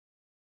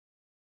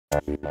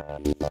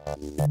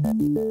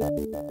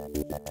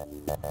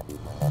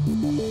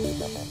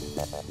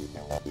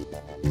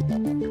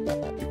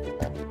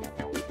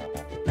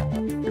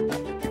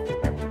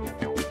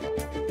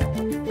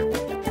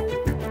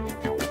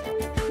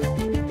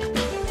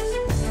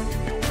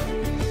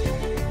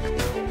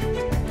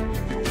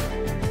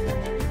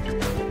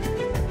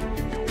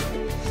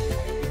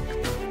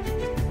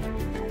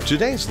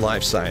Today's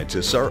life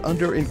scientists are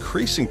under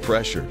increasing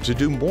pressure to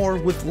do more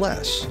with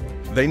less.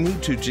 They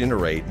need to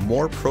generate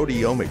more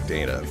proteomic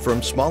data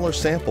from smaller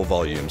sample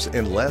volumes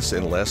in less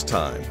and less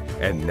time.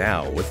 And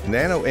now, with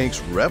NanoInk's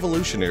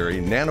revolutionary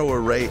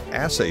NanoArray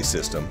assay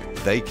system,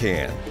 they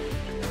can.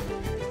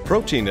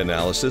 Protein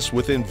analysis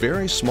within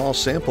very small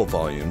sample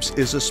volumes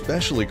is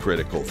especially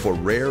critical for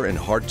rare and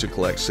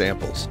hard-to-collect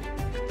samples.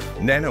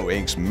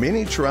 NanoInk's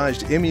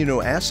miniaturized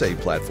immunoassay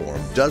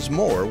platform does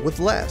more with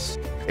less,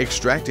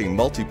 extracting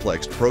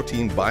multiplexed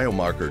protein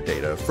biomarker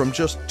data from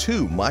just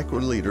 2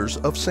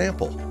 microliters of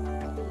sample.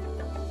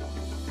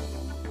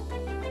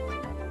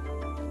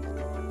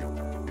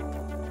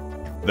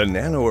 The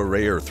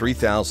NanoArray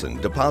 3000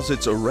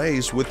 deposits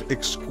arrays with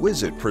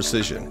exquisite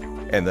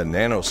precision, and the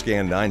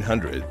NanoScan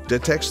 900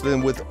 detects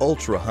them with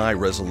ultra-high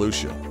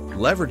resolution.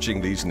 Leveraging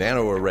these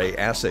NanoArray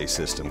assay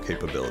system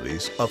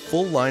capabilities, a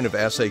full line of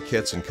assay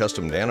kits and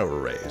custom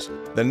nanoarrays,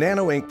 the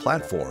NanoInk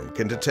platform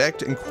can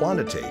detect and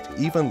quantitate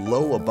even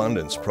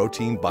low-abundance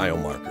protein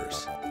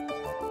biomarkers.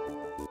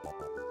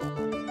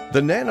 The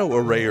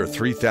NanoArray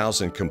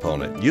 3000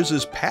 component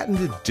uses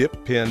patented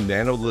dip pin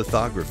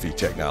nanolithography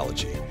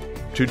technology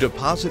to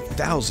deposit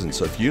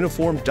thousands of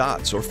uniform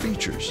dots or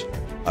features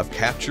of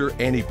capture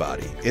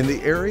antibody in the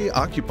area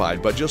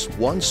occupied by just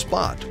one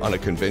spot on a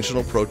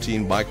conventional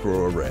protein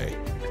microarray.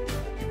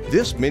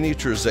 This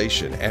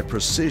miniaturization and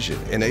precision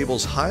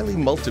enables highly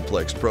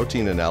multiplexed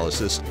protein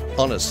analysis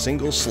on a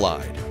single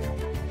slide.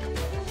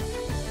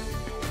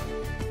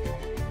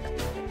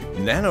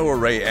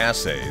 NanoArray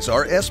assays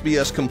are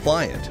SBS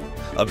compliant,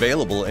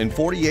 available in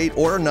 48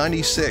 or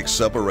 96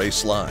 subarray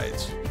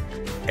slides,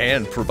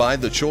 and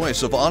provide the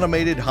choice of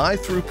automated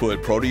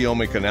high-throughput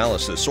proteomic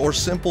analysis or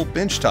simple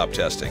benchtop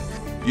testing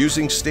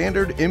using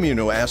standard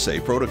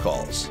immunoassay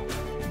protocols.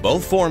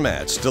 Both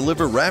formats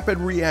deliver rapid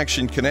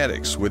reaction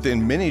kinetics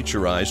within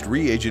miniaturized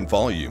reagent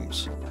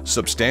volumes,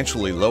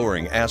 substantially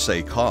lowering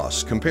assay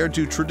costs compared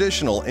to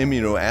traditional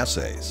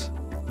immunoassays.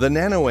 The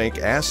NanoInk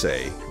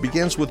assay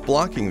begins with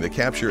blocking the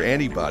capture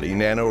antibody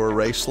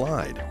nanoarray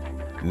slide.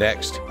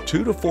 Next,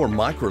 2 to 4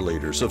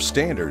 microliters of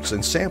standards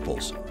and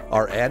samples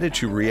are added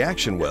to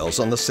reaction wells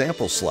on the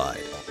sample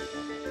slide.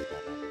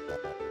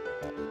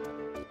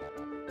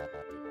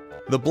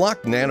 The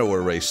blocked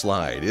nanoarray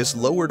slide is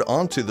lowered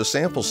onto the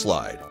sample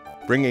slide,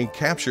 bringing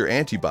capture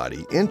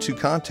antibody into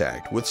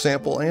contact with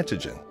sample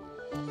antigen.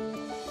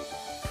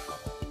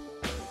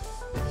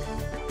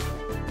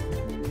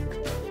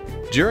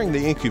 During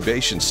the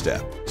incubation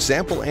step,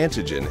 sample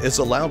antigen is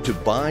allowed to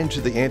bind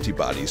to the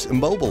antibodies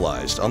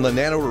immobilized on the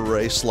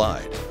nanoarray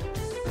slide.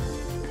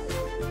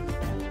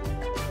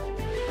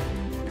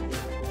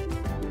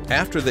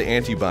 After the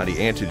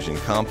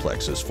antibody-antigen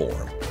complexes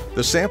form,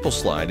 the sample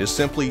slide is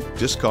simply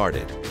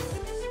discarded.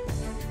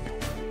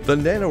 The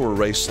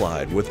nanoarray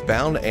slide with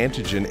bound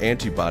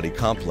antigen-antibody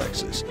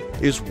complexes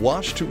is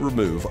washed to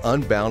remove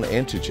unbound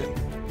antigen.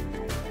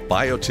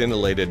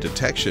 Biotinylated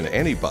detection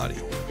antibody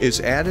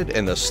is added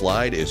and the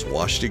slide is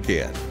washed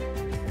again.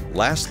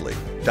 Lastly,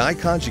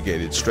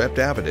 diconjugated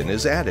streptavidin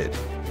is added,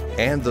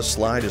 and the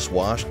slide is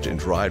washed and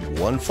dried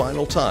one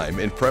final time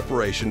in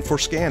preparation for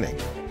scanning.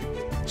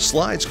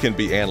 Slides can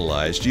be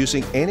analyzed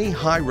using any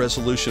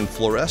high-resolution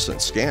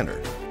fluorescent scanner,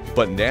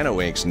 but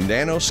NanoInk's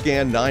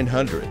NanoScan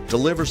 900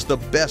 delivers the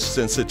best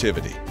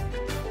sensitivity.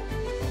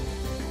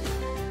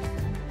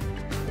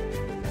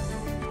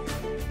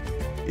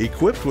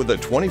 Equipped with a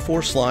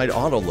 24-slide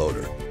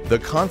autoloader, the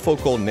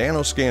confocal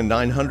NanoScan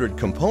 900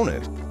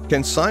 component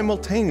can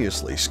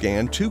simultaneously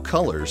scan 2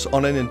 colors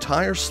on an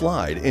entire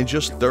slide in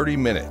just 30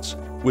 minutes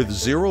with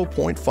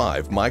 0.5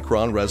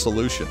 micron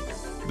resolution.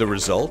 The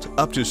result,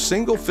 up to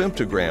single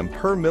femtogram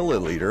per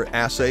milliliter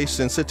assay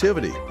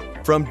sensitivity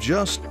from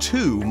just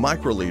 2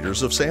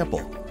 microliters of sample.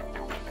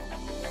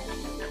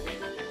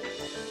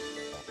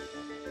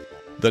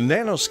 The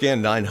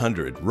NanoScan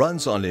 900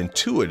 runs on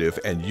intuitive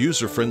and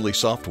user-friendly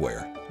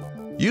software.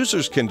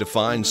 Users can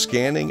define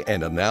scanning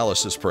and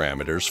analysis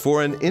parameters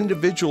for an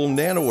individual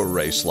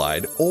nanoarray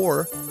slide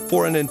or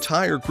for an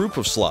entire group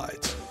of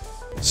slides.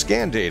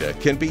 Scan data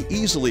can be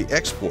easily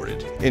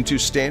exported into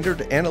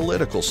standard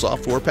analytical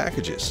software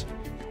packages.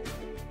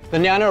 The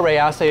NanoArray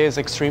assay is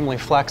extremely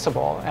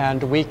flexible,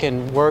 and we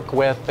can work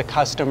with the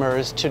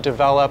customers to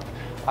develop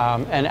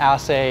an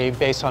assay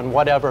based on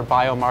whatever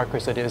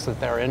biomarkers it is that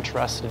they're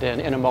interested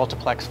in a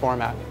multiplex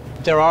format.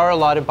 There are a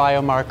lot of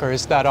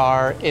biomarkers that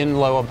are in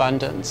low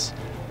abundance.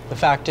 The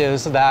fact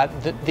is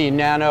that the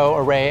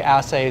NanoArray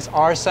assays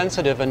are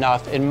sensitive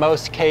enough in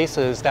most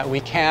cases that we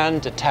can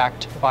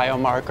detect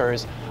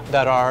biomarkers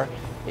that are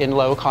in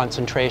low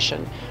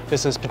concentration.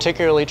 This is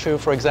particularly true,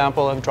 for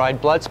example, of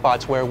dried blood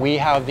spots, where we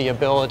have the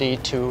ability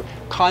to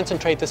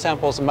concentrate the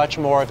samples much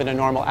more than a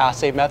normal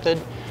assay method,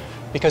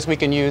 because we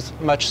can use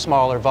much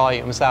smaller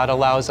volumes. That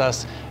allows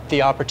us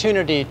the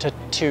opportunity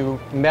to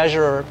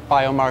measure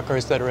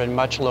biomarkers that are in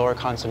much lower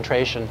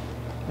concentration.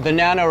 The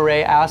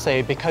NanoArray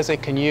assay, because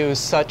it can use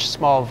such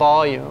small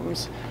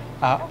volumes,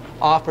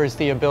 offers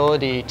the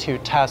ability to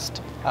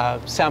test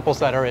samples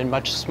that are in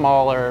much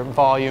smaller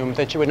volume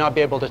that you would not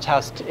be able to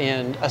test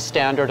in a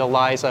standard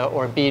ELISA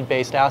or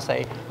bead-based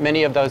assay.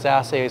 Many of those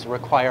assays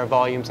require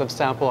volumes of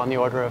sample on the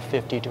order of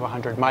 50 to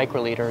 100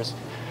 microliters.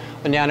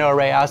 The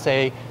NanoArray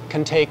assay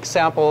can take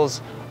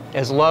samples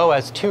as low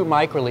as 2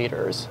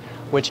 microliters,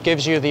 which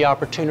gives you the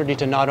opportunity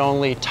to not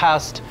only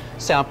test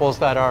samples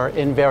that are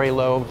in very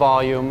low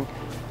volume,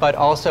 but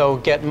also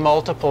get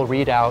multiple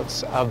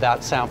readouts of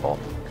that sample.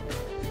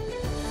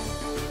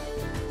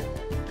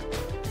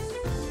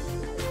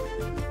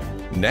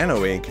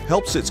 NanoInk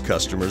helps its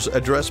customers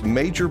address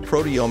major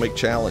proteomic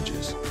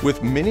challenges with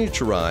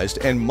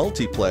miniaturized and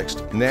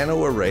multiplexed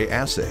NanoArray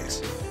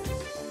assays.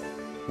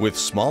 With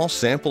small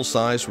sample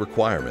size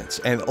requirements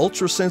and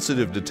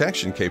ultra-sensitive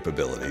detection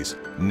capabilities,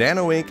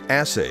 NanoInk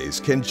assays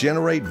can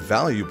generate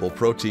valuable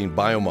protein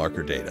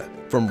biomarker data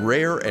from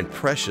rare and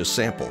precious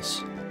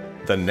samples.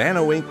 The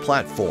NanoInk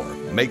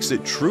platform makes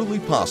it truly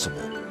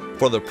possible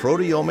for the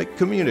proteomic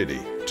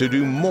community to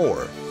do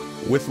more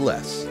with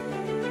less.